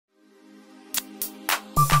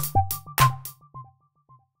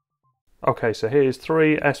Okay, so here's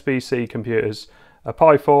 3 SBC computers, a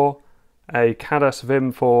Pi 4, a Khadas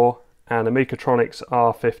Vim 4 and a Mechatronics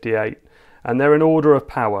R58, and they're in order of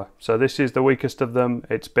power. So this is the weakest of them,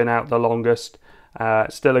 it's been out the longest.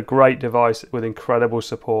 Still a great device with incredible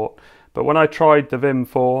support. But when I tried the Vim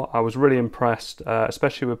 4, I was really impressed,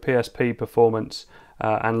 especially with PSP performance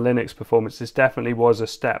and Linux performance. This definitely was a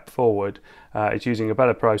step forward. It's using a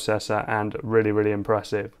better processor and really, really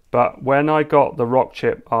impressive. But when I got the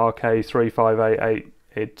Rockchip RK3588,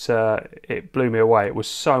 it blew me away. It was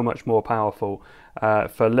so much more powerful.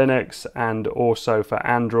 For Linux and also for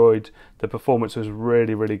Android, the performance was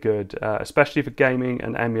really, really good, especially for gaming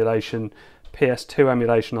and emulation. PS2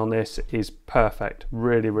 emulation on this is perfect,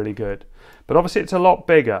 really, really good. But obviously it's a lot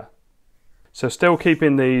bigger. So still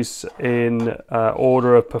keeping these in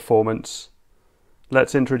order of performance,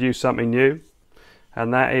 let's introduce something new,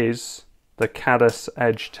 and that is the Khadas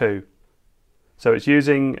Edge 2. So it's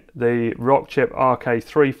using the Rockchip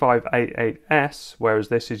RK3588S, whereas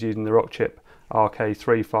this is using the Rockchip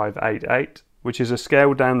RK3588, which is a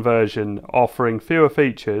scaled down version offering fewer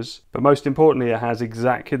features, but most importantly it has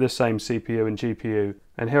exactly the same CPU and GPU.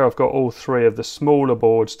 And here I've got all 3 of the smaller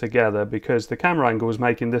boards together because the camera angle is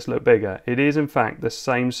making this look bigger. It is in fact the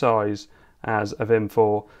same size as a Vim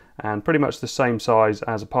 4 and pretty much the same size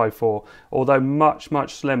as a Pi 4, although much,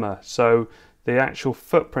 much slimmer. So the actual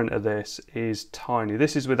footprint of this is tiny.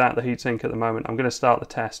 This is without the heatsink at the moment. I'm going to start the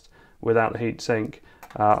test without the heatsink.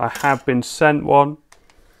 I have been sent one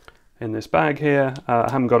in this bag here.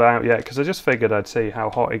 I haven't got it out yet because I just figured I'd see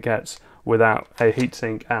how hot it gets without a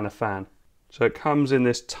heatsink and a fan. So it comes in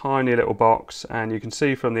this tiny little box, and you can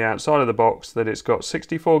see from the outside of the box that it's got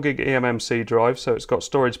 64 gig eMMC drive, so it's got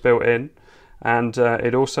storage built in, and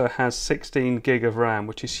it also has 16 gig of RAM,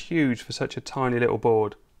 which is huge for such a tiny little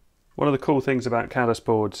board. One of the cool things about Khadas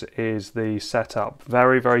boards is the setup.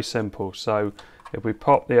 Very, very simple. So if we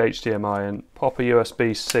pop the HDMI in, pop a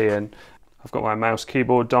USB-C in, I've got my mouse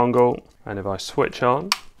keyboard dongle, and if I switch on,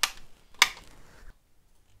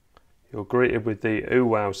 you're greeted with the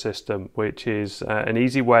Oowow system, which is an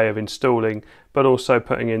easy way of installing, but also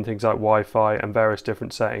putting in things like Wi-Fi and various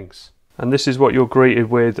different settings. And this is what you're greeted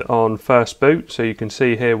with on first boot. So you can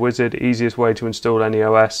see here, Wizard, easiest way to install any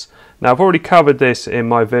OS. Now I've already covered this in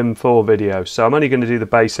my Vim 4 video, so I'm only going to do the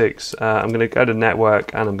basics. I'm going to go to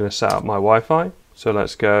network and I'm going to set up my Wi-Fi. So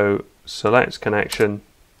let's go select connection,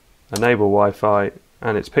 enable Wi-Fi,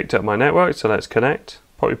 and it's picked up my network, so let's connect.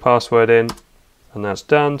 Pop your password in, and that's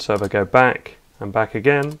done. So if I go back and back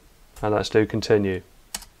again, and let's do continue.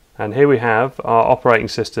 And here we have our operating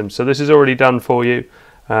system. So this is already done for you.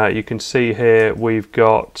 You can see here we've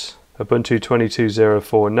got Ubuntu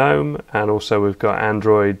 22.04 GNOME, and also we've got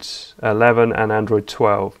Android 11 and Android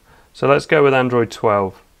 12. So let's go with Android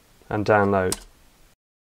 12 and download.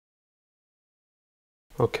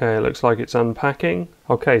 Okay, it looks like it's unpacking.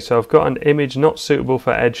 Okay, so I've got an image not suitable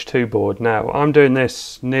for Edge 2 board. Now, I'm doing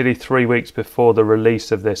this nearly 3 weeks before the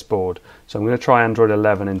release of this board. So I'm going to try Android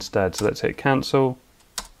 11 instead. So let's hit cancel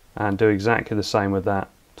and do exactly the same with that.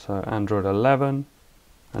 So Android 11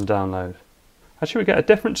 and download. Actually, we get a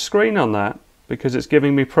different screen on that because it's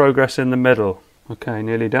giving me progress in the middle. Okay,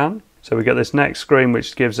 nearly done. So we get this next screen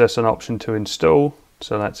which gives us an option to install.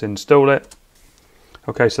 So let's install it.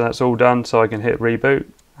 Okay, so that's all done, so I can hit reboot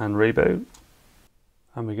and reboot.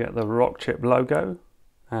 And we get the Rockchip logo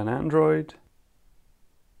and Android.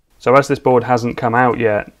 So as this board hasn't come out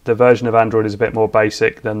yet, the version of Android is a bit more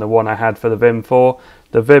basic than the one I had for the Vim 4.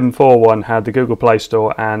 The Vim 4 one had the Google Play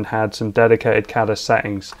Store and had some dedicated Khadas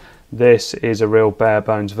settings. This is a real bare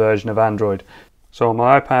bones version of Android. So on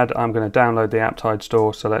my iPad, I'm going to download the Aptide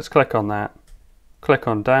Store, so let's click on that. Click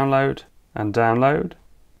on download and download.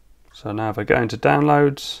 So now if I go into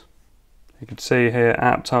downloads, you can see here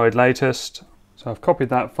Aptide latest. So I've copied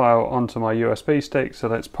that file onto my USB stick, so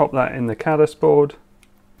let's pop that in the Khadas board.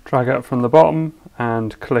 Drag it up from the bottom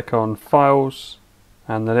and click on files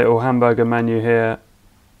and the little hamburger menu here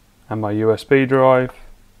and my USB drive.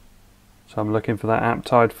 So I'm looking for that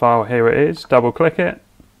Aptide file, here it is. Double click it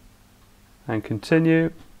and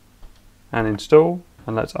continue and install,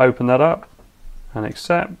 and let's open that up and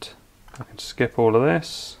accept. I can skip all of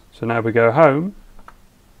this. So now we go home,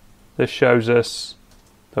 this shows us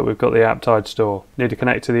that we've got the Aptide Store. Need to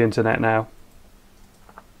connect to the internet now.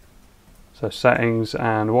 So settings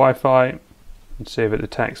and Wi-Fi, and see if it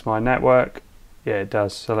detects my network. Yeah, it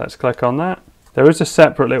does, so let's click on that. There is a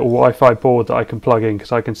separate little Wi-Fi board that I can plug in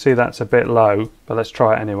because I can see that's a bit low, but let's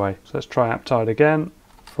try it anyway. So let's try Aptide again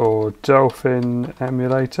for Dolphin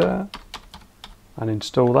emulator and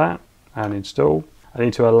install that and install. I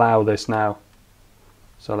need to allow this now.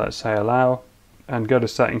 So let's say allow, and go to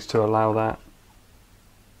settings to allow that.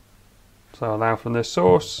 So allow from this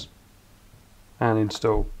source and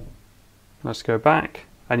install. Let's go back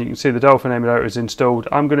and you can see the Dolphin emulator is installed.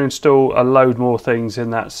 I'm going to install a load more things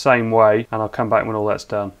in that same way and I'll come back when all that's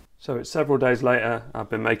done. So it's several days later. I've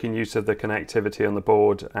been making use of the connectivity on the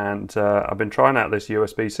board and I've been trying out this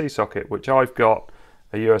USB-C socket, which I've got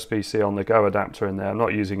a USB-C on the go adapter in there. I'm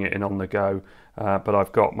not using it in on the go, but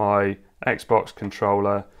I've got my Xbox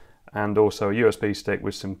controller and also a USB stick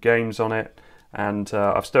with some games on it, and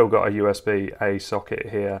I've still got a USB-A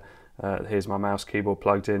socket here. Here's my mouse keyboard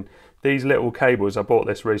plugged in. These little cables, I bought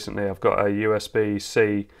this recently. I've got a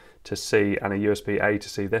USB-C to C and a USB-A to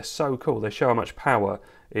C. They're so cool. They show how much power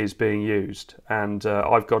is being used, and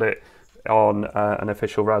I've got it on an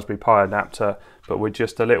official Raspberry Pi adapter, but with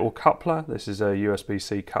just a little coupler. This is a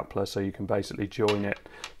USB-C coupler, so you can basically join it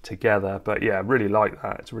together. But yeah, I really like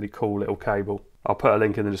that. It's a really cool little cable. I'll put a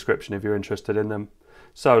link in the description if you're interested in them.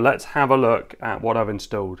 So let's have a look at what I've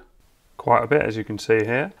installed. Quite a bit, as you can see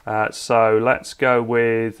here. So let's go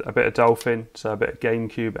with a bit of Dolphin, so a bit of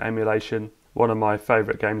GameCube emulation. One of my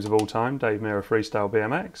favourite games of all time, Dave Mirra Freestyle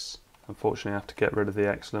BMX. Unfortunately I have to get rid of the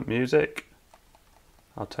excellent music.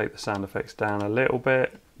 I'll take the sound effects down a little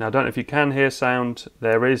bit. Now I don't know if you can hear sound.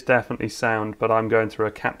 There is definitely sound, but I'm going through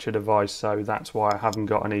a capture device, so that's why I haven't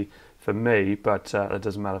got any for me, but that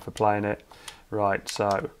doesn't matter for playing it. Right,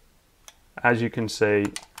 so as you can see,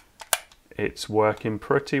 it's working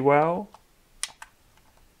pretty well.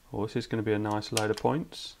 Oh, this is going to be a nice load of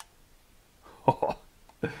points. Oh,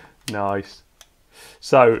 nice.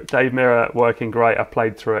 So Dave Mirra working great. I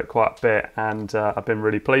played through it quite a bit and I've been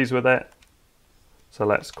really pleased with it. So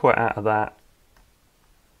let's quit out of that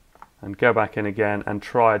and go back in again and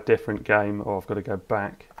try a different game. Oh, I've got to go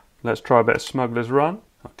back. Let's try a bit of Smuggler's Run.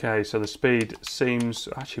 Okay, so the speed seems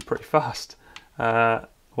actually pretty fast.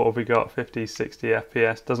 What have we got? 50, 60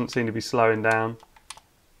 FPS. Doesn't seem to be slowing down.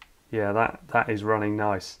 Yeah, that is running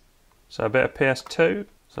nice. So a bit of PS2.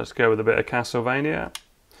 So let's go with a bit of Castlevania.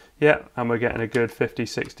 Yeah, and we're getting a good 50,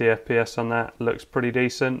 60 FPS on that. Looks pretty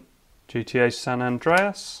decent. GTA San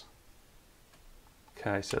Andreas.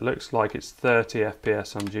 Okay, so it looks like it's 30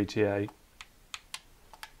 FPS on GTA,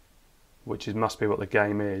 which must be what the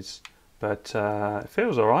game is. But it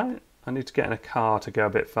feels alright. I need to get in a car to go a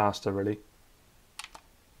bit faster, really.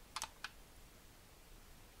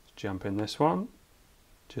 Let's jump in this one.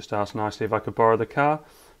 Just asked nicely if I could borrow the car.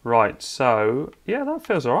 Right, so yeah, that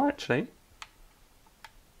feels alright actually.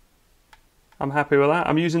 I'm happy with that.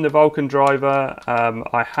 I'm using the Vulkan driver.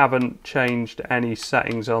 I haven't changed any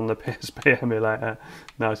settings on the PSP emulator.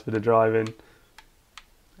 Nice bit of driving.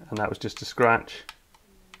 And that was just a scratch.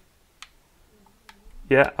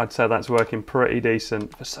 Yeah, I'd say that's working pretty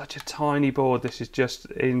decent. For such a tiny board, this is just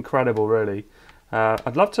incredible, really.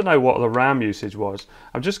 I'd love to know what the RAM usage was.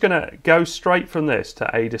 I'm just going to go straight from this to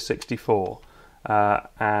AIDA64.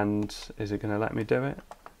 And is it going to let me do it?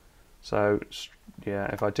 So yeah,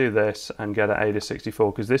 if I do this and get at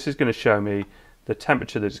AIDA64, because this is going to show me the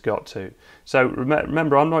temperature that it's got to. So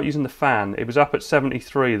remember, I'm not using the fan. It was up at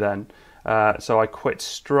 73 then, so I quit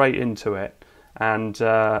straight into it, and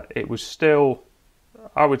it was still,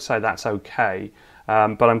 I would say that's okay,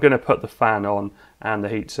 but I'm going to put the fan on and the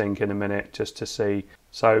heatsink in a minute just to see.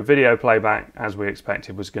 So video playback, as we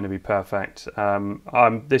expected, was going to be perfect.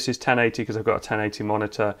 This is 1080 because I've got a 1080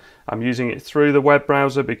 monitor. I'm using it through the web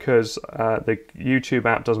browser because the YouTube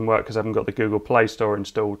app doesn't work because I haven't got the Google Play Store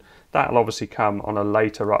installed. That'll obviously come on a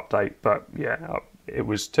later update, but yeah, it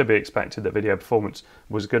was to be expected that video performance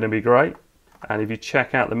was going to be great. And if you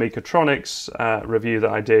check out the Mechatronics review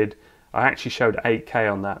that I did, I actually showed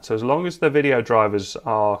 8K on that. So as long as the video drivers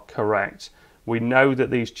are correct, we know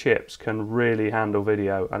that these chips can really handle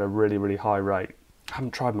video at a really, really high rate. I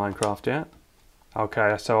haven't tried Minecraft yet.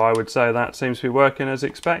 Okay, so I would say that seems to be working as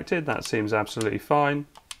expected. That seems absolutely fine.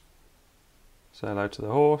 Say hello to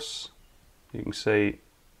the horse. You can see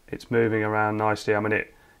it's moving around nicely. I mean,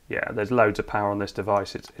 yeah, there's loads of power on this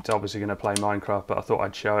device. It's obviously going to play Minecraft, but I thought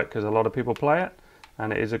I'd show it because a lot of people play it,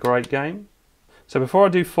 and it is a great game. So before I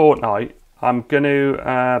do Fortnite, I'm going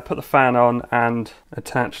to put the fan on and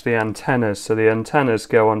attach the antennas. So the antennas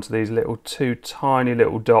go onto these two tiny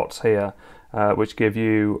little dots here, which give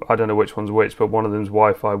you, I don't know which one's which, but one of them's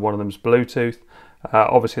Wi-Fi, one of them's Bluetooth.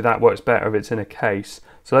 Obviously that works better if it's in a case.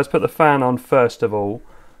 So let's put the fan on first of all.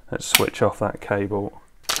 Let's switch off that cable.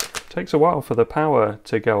 It takes a while for the power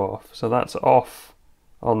to go off. So that's off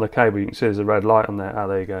on the cable. You can see there's a red light on there. Ah,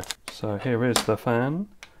 there you go. So here is the fan,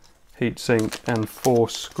 heatsink and 4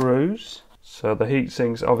 screws. So the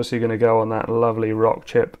heatsink's obviously going to go on that lovely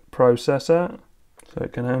Rockchip processor. So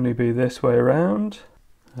it can only be this way around.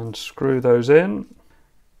 and screw those in.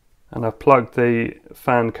 And I've plugged the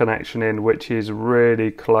fan connection in, which is really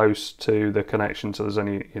close to the connection, so there's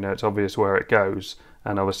only, you know, it's obvious where it goes,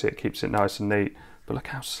 and obviously it keeps it nice and neat. But look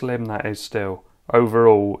how slim that is still.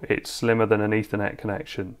 Overall, it's slimmer than an Ethernet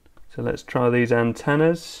connection. So let's try these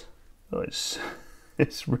antennas. Oh, it's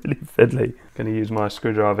really fiddly. I'm going to use my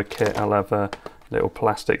screwdriver kit. I'll have a little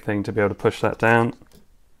plastic thing to be able to push that down.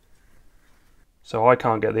 So I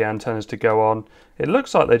can't get the antennas to go on. It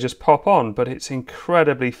looks like they just pop on, but it's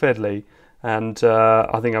incredibly fiddly, and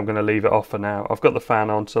I think I'm going to leave it off for now. I've got the fan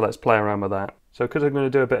on, so let's play around with that. So because I'm going to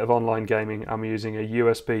do a bit of online gaming, I'm using a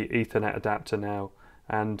USB Ethernet adapter now,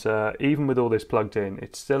 and even with all this plugged in,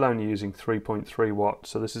 it's still only using 3.3 watts,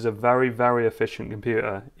 so this is a very, very efficient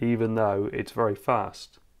computer, even though it's very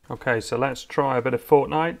fast. Okay, so let's try a bit of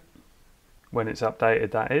Fortnite, when it's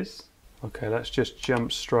updated that is. Okay, let's just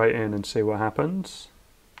jump straight in and see what happens.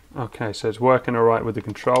 Okay, so it's working alright with the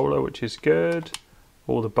controller, which is good.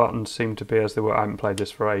 All the buttons seem to be as they were. I haven't played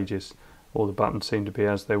this for ages. All the buttons seem to be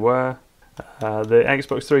as they were. The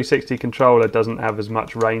Xbox 360 controller doesn't have as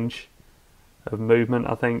much range of movement,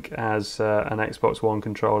 I think, as an Xbox One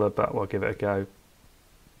controller, but we'll give it a go.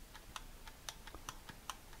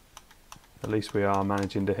 At least we are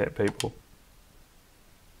managing to hit people.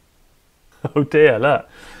 Oh dear, look.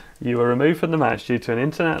 You were removed from the match due to an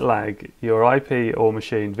internet lag, your IP or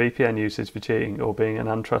machine, VPN usage for cheating, or being an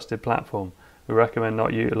untrusted platform. We recommend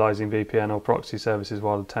not utilising VPN or proxy services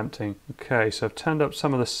while attempting. Okay, so I've turned up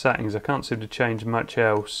some of the settings. I can't seem to change much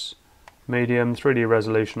else. Medium, 3D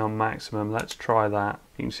resolution on maximum. Let's try that.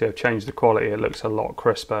 You can see I've changed the quality. It looks a lot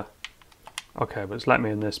crisper. Okay, but it's let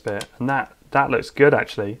me in this bit. And that looks good,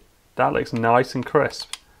 actually. That looks nice and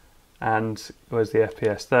crisp. And where's the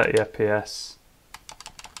FPS? 30 FPS.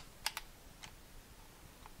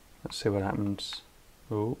 Let's see what happens.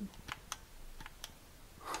 Ooh.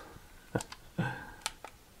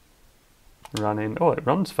 Running. Oh, it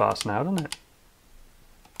runs fast now, doesn't it?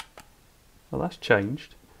 Well, that's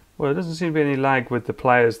changed. Well, there doesn't seem to be any lag with the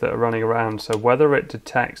players that are running around, so whether it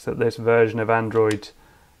detects that this version of Android,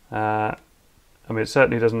 I mean, it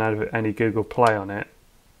certainly doesn't have any Google Play on it,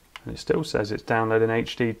 and it still says it's downloading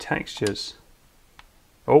HD textures.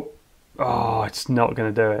 Oh, it's not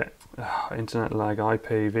going to do it. Internet lag,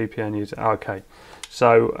 IP, VPN user. Okay,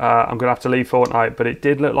 so I'm going to have to leave Fortnite, but it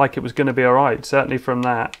did look like it was going to be alright. Certainly from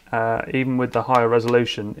that, even with the higher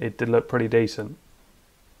resolution, it did look pretty decent.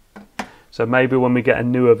 So maybe when we get a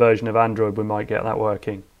newer version of Android, we might get that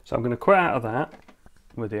working. So I'm going to quit out of that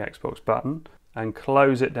with the Xbox button and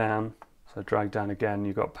close it down. So drag down again,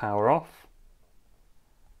 you've got power off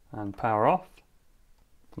and power off.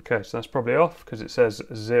 Okay, so that's probably off because it says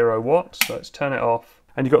 0 watts. So let's turn it off.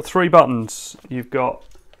 And you've got 3 buttons. You've got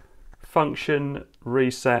function,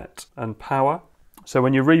 reset, and power. So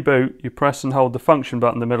when you reboot, you press and hold the function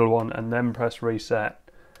button, the middle one, and then press reset.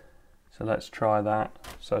 So let's try that.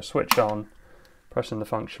 So switch on, pressing the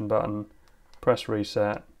function button, press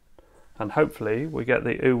reset, and hopefully we get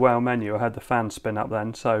the Oowow menu. I had the fan spin up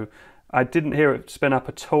then, so I didn't hear it spin up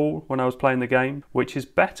at all when I was playing the game, which is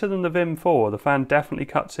better than the Vim 4. The fan definitely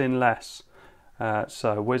cuts in less.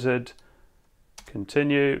 So wizard,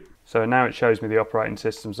 continue. So now it shows me the operating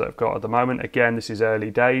systems that I've got at the moment. Again, this is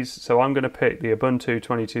early days, so I'm going to pick the Ubuntu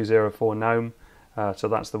 22.04 GNOME. So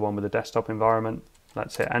that's the one with the desktop environment.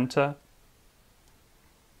 Let's hit enter.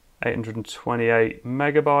 828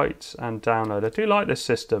 megabytes and download. I do like this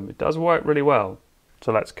system. It does work really well.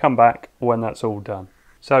 So let's come back when that's all done.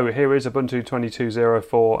 So here is Ubuntu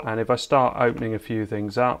 22.04, and if I start opening a few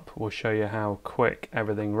things up, we'll show you how quick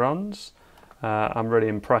everything runs. I'm really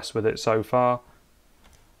impressed with it so far.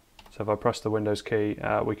 So if I press the Windows key,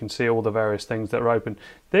 we can see all the various things that are open.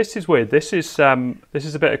 This is weird. This is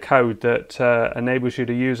a bit of code that enables you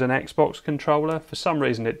to use an Xbox controller. For some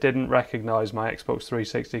reason, it didn't recognise my Xbox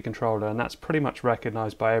 360 controller, and that's pretty much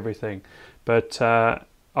recognised by everything. But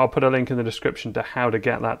I'll put a link in the description to how to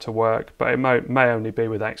get that to work. But it may only be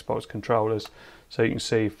with Xbox controllers. So you can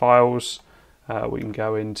see files. We can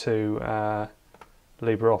go into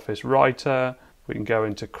LibreOffice Writer. We can go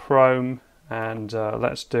into Chrome. And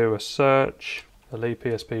let's do a search for Lee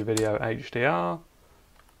PSP Video HDR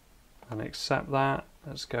and accept that.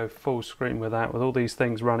 Let's go full screen with that, with all these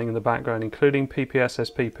things running in the background, including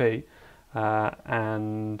PPSSPP.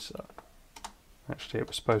 And actually it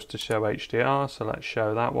was supposed to show HDR, so let's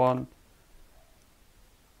show that one.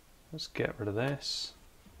 Let's get rid of this.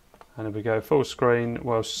 And if we go full screen,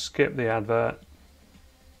 we'll skip the advert,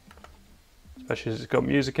 especially as it's got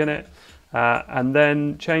music in it. And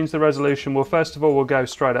then change the resolution. Well, first of all, we'll go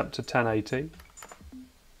straight up to 1080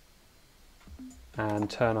 and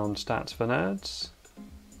turn on Stats for Nerds.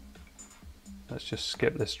 Let's just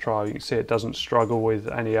skip this trial. You can see it doesn't struggle with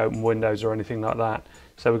any open windows or anything like that.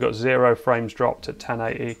 So we've got 0 frames dropped at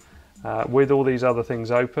 1080 with all these other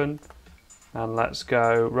things open. And let's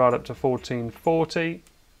go right up to 1440.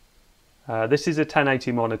 This is a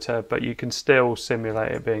 1080 monitor, but you can still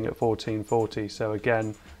simulate it being at 1440. So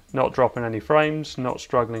again, not dropping any frames, not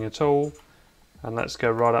struggling at all. And let's go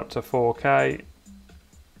right up to 4K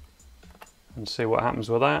and see what happens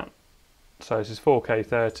with that. So this is 4K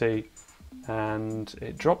 30, and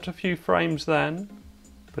it dropped a few frames then,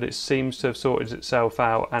 but it seems to have sorted itself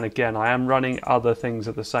out. And again, I am running other things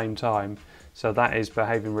at the same time, so that is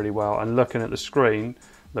behaving really well. And looking at the screen,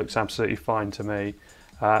 looks absolutely fine to me.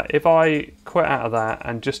 If I quit out of that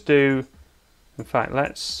and just do, in fact,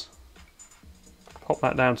 let's pop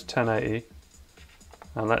that down to 1080,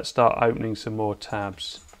 and let's start opening some more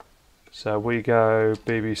tabs. So we go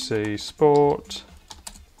BBC Sport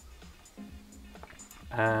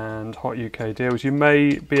and Hot UK Deals. You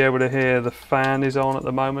may be able to hear the fan is on at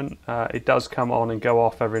the moment. It does come on and go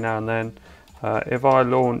off every now and then. If I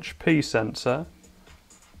launch P-Sensor,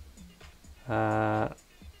 oh, I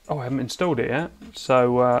haven't installed it yet.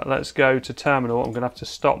 So let's go to terminal. I'm going to have to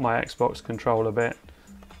stop my Xbox control a bit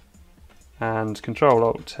and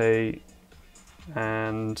Control-Alt-T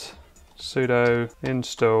and sudo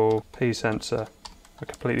install P-Sensor. I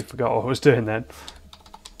completely forgot what I was doing then.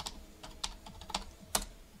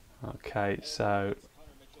 Okay, so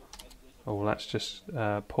let's just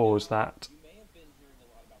pause that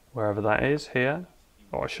wherever that is here.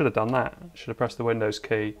 Oh, I should have done that. I should have pressed the Windows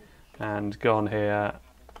key and gone here,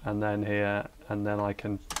 and then I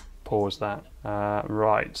can pause that.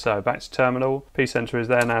 Right, so back to terminal. P-Sensor is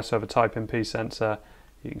there now, so if I type in P-Sensor,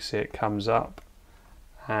 you can see it comes up.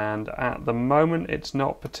 And at the moment, it's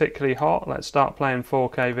not particularly hot. Let's start playing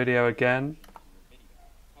 4K video again.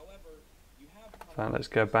 So let's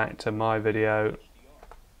go back to my video.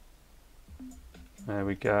 There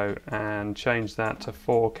we go, and change that to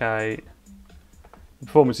 4K. The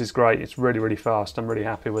performance is great. It's really, really fast. I'm really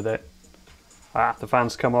happy with it. The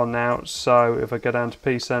fans come on now. So if I go down to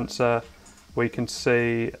P-Sensor, we can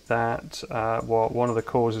see that one of the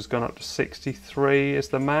cores has gone up to 63 is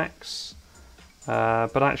the max.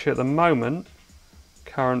 But actually at the moment,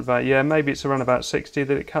 current value, yeah, maybe it's around about 60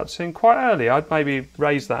 that it cuts in. Quite early, I'd maybe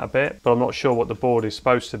raise that a bit, but I'm not sure what the board is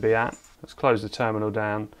supposed to be at. Let's close the terminal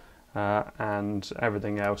down and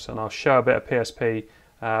everything else, and I'll show a bit of PSP,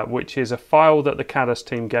 which is a file that the Khadas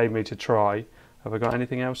team gave me to try. Have I got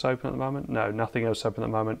anything else open at the moment? No, nothing else open at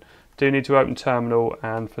the moment. Do need to open terminal,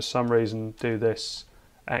 and for some reason do this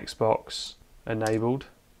Xbox enabled.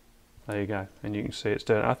 There you go, and you can see it's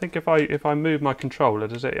doing it. I think if I move my controller,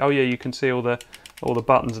 does it? Oh yeah, you can see all the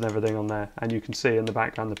buttons and everything on there, and you can see in the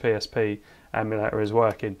background the PSP emulator is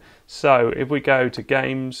working. So if we go to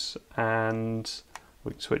games, and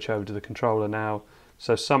we can switch over to the controller now.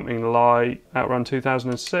 So something like Outrun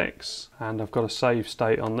 2006, and I've got a save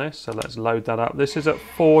state on this, so let's load that up. This is at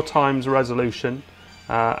 4 times resolution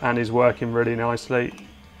and is working really nicely.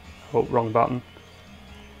 Oh, wrong button.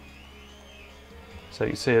 So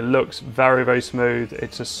you can see it looks very, very smooth.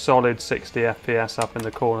 It's a solid 60 FPS up in the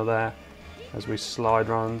corner there as we slide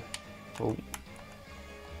run. Oh.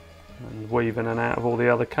 And weave in and out of all the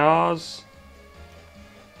other cars.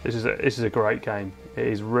 This is a great game. It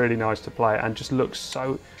is really nice to play and just looks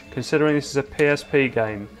so, considering this is a PSP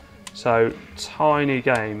game, so tiny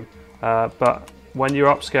game, but when you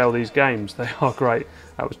upscale these games, they are great.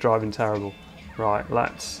 That was driving terrible. Right,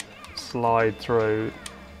 let's slide through.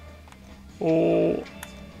 Oh,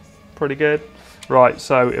 pretty good. Right,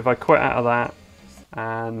 so if I quit out of that,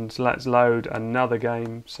 and let's load another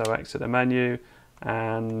game, so exit the menu,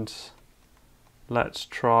 and let's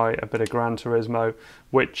try a bit of Gran Turismo,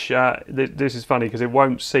 which this is funny because it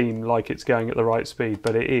won't seem like it's going at the right speed,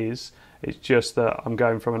 but it is. It's just that I'm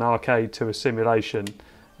going from an arcade to a simulation,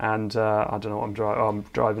 and I don't know what I'm driving. Oh, I'm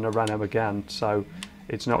driving a Renault Megane, so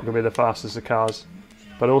it's not going to be the fastest of cars,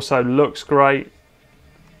 but also looks great.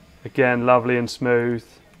 Again, lovely and smooth.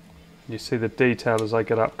 You see the detail as I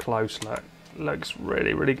get up close. Looks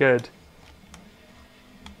really, really good.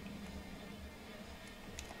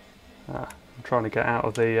 I'm trying to get out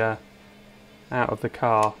of the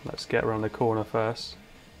car. Let's get around the corner first.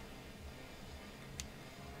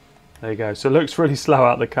 There you go. So it looks really slow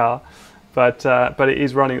out the car, but it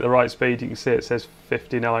is running at the right speed. You can see it says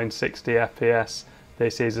 59, 60 FPS.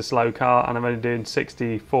 This is a slow car, and I'm only doing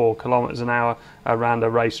 64 kilometers an hour around a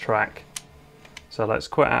racetrack. So let's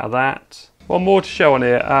quit out of that. One more to show on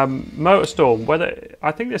here. MotorStorm.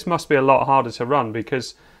 I think this must be a lot harder to run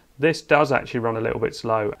because This does actually run a little bit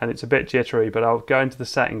slow and it's a bit jittery, but I'll go into the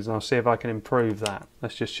settings and I'll see if I can improve that.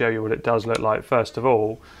 Let's just show you what it does look like. First of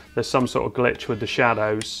all, there's some sort of glitch with the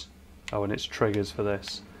shadows. Oh, and it's triggers for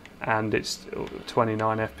this. And it's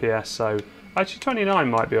 29 FPS, so actually 29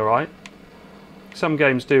 might be alright. Some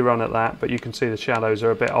games do run at that, but you can see the shadows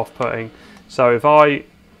are a bit off-putting. So if I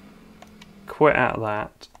quit out of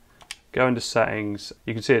that, go into settings,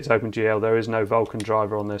 you can see it's OpenGL. There is no Vulkan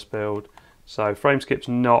driver on this build. So frame skip's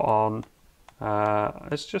not on.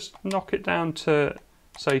 Let's just knock it down to,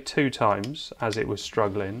 say, 2 times as it was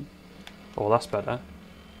struggling. Oh, that's better.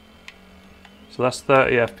 So that's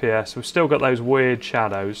 30 FPS. We've still got those weird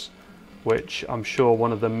shadows, which I'm sure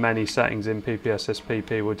one of the many settings in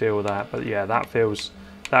PPSSPP will deal with that. But yeah, that feels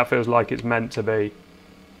like it's meant to be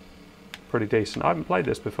pretty decent. I haven't played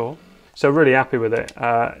this before, so really happy with it.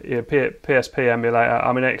 PSP emulator.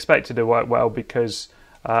 I mean, I expected to work well because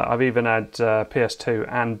I've even had PS2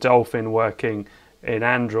 and Dolphin working in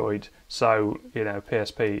Android, so you know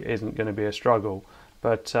PSP isn't going to be a struggle.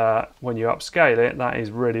 But when you upscale it, that is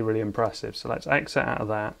really, really impressive. So let's exit out of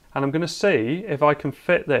that. And I'm going to see if I can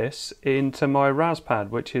fit this into my Raspad,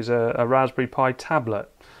 which is a Raspberry Pi tablet.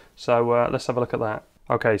 So let's have a look at that.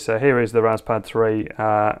 Okay, so here is the Raspad 3.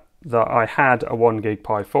 That I had a 1 gig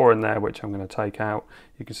Pi 4 in there, which I'm going to take out.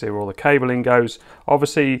 You can see where all the cabling goes.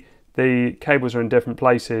 Obviously, the cables are in different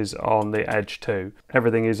places on the Edge 2.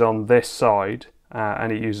 Everything is on this side.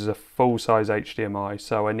 And it uses a full-size HDMI,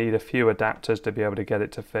 so I need a few adapters to be able to get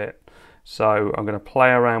it to fit. So I'm going to play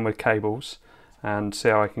around with cables and see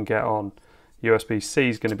how I can get on. USB-C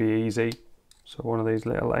is going to be easy. So one of these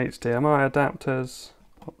little HDMI adapters,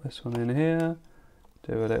 pop this one in here,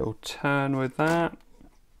 do a little turn with that.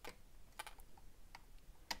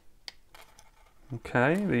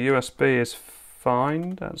 Okay, the USB is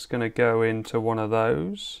fine. That's going to go into one of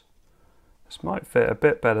those. This might fit a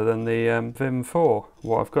bit better than the Vim 4.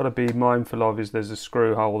 What I've got to be mindful of is there's a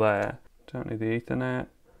screw hole there. Don't need the Ethernet.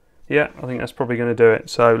 Yeah, I think that's probably going to do it.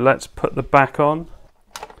 So let's put the back on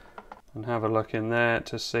and have a look in there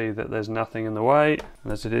to see that there's nothing in the way.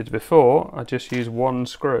 And as I did before, I just use one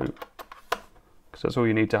screw because that's all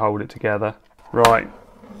you need to hold it together. Right,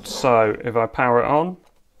 so if I power it on,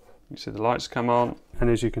 you see the lights come on. And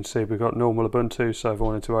as you can see, we've got normal Ubuntu. So if I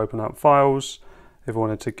wanted to open up files, if I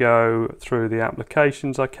wanted to go through the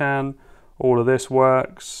applications, I can. All of this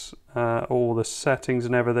works, all the settings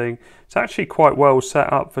and everything. It's actually quite well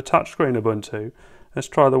set up for touchscreen Ubuntu. Let's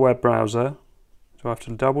try the web browser. Do I have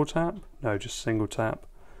to double tap? No, just single tap.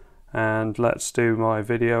 And let's do my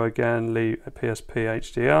video again, leave PSP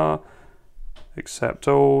HDR, accept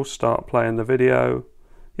all, start playing the video.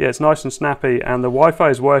 Yeah, it's nice and snappy, and the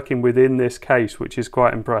Wi-Fi is working within this case, which is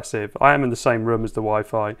quite impressive. I am in the same room as the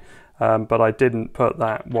Wi-Fi. But I didn't put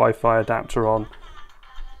that Wi-Fi adapter on.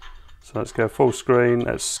 So let's go full screen,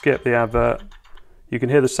 let's skip the advert. You can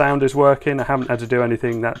hear the sound is working. I haven't had to do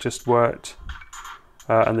anything, that just worked.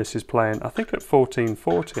 And this is playing, I think at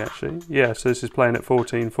 1440 actually. Yeah, so this is playing at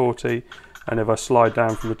 1440. And if I slide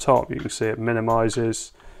down from the top, you can see it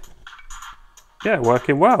minimizes. Yeah,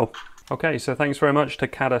 working well. Okay, so thanks very much to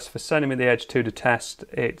Khadas for sending me the Edge 2 to test.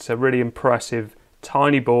 It's a really impressive,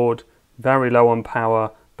 tiny board, very low on power,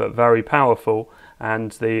 but very powerful,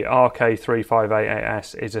 and the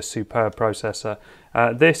RK3588S is a superb processor.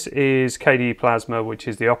 This is KDE Plasma, which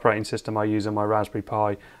is the operating system I use on my Raspberry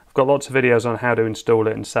Pi. I've got lots of videos on how to install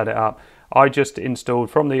it and set it up. I just installed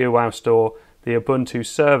from the Oowow store the Ubuntu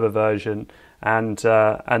server version and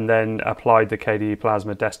then applied the KDE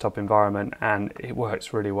Plasma desktop environment, and it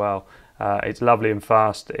works really well. It's lovely and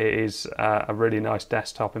fast. It is a really nice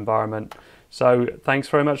desktop environment. So thanks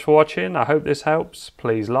very much for watching. I hope this helps.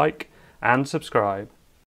 Please like and subscribe.